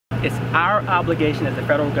It's our obligation as the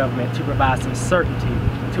federal government to provide some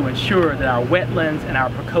certainty to ensure that our wetlands and our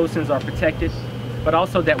precocians are protected, but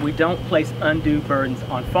also that we don't place undue burdens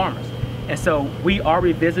on farmers. And so we are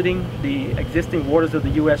revisiting the existing Waters of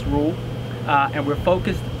the U.S. rule, and we're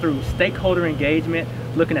focused through stakeholder engagement,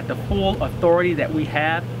 looking at the full authority that we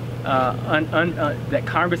have, that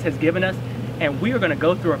Congress has given us, and we are going to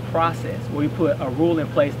go through a process where we put a rule in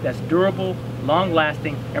place that's durable,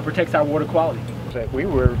 long-lasting, and protects our water quality. We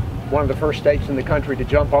were one of the first states in the country to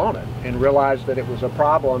jump on it and realize that it was a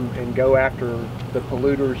problem and go after the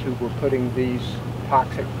polluters who were putting these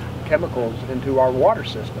toxic chemicals into our water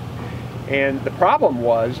system. And the problem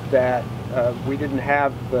was that we didn't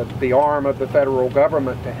have the arm of the federal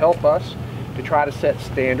government to help us to try to set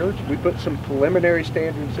standards. We put some preliminary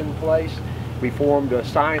standards in place. We formed a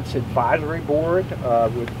science advisory board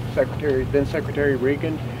with then Secretary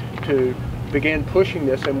Regan to begin pushing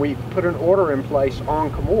this, and we put an order in place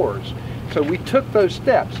on Chemours. So we took those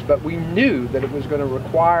steps, but we knew that it was going to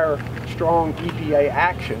require strong EPA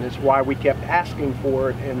action. It's why we kept asking for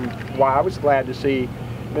it, and why I was glad to see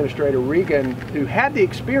Administrator Regan, who had the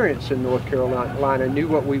experience in North Carolina, knew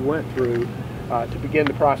what we went through to begin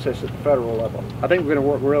the process at the federal level. I think we're going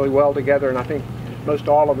to work really well together, and I think most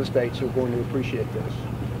all of the states are going to appreciate this.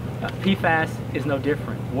 PFAS is no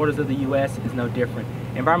different. Waters of the U.S. is no different.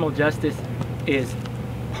 Environmental justice is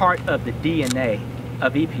part of the DNA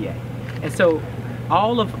of EPA. And so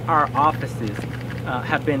all of our offices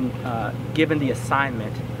have been given the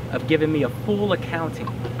assignment of giving me a full accounting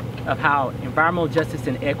of how environmental justice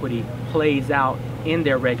and equity plays out in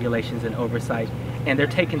their regulations and oversight, and they're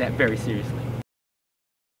taking that very seriously.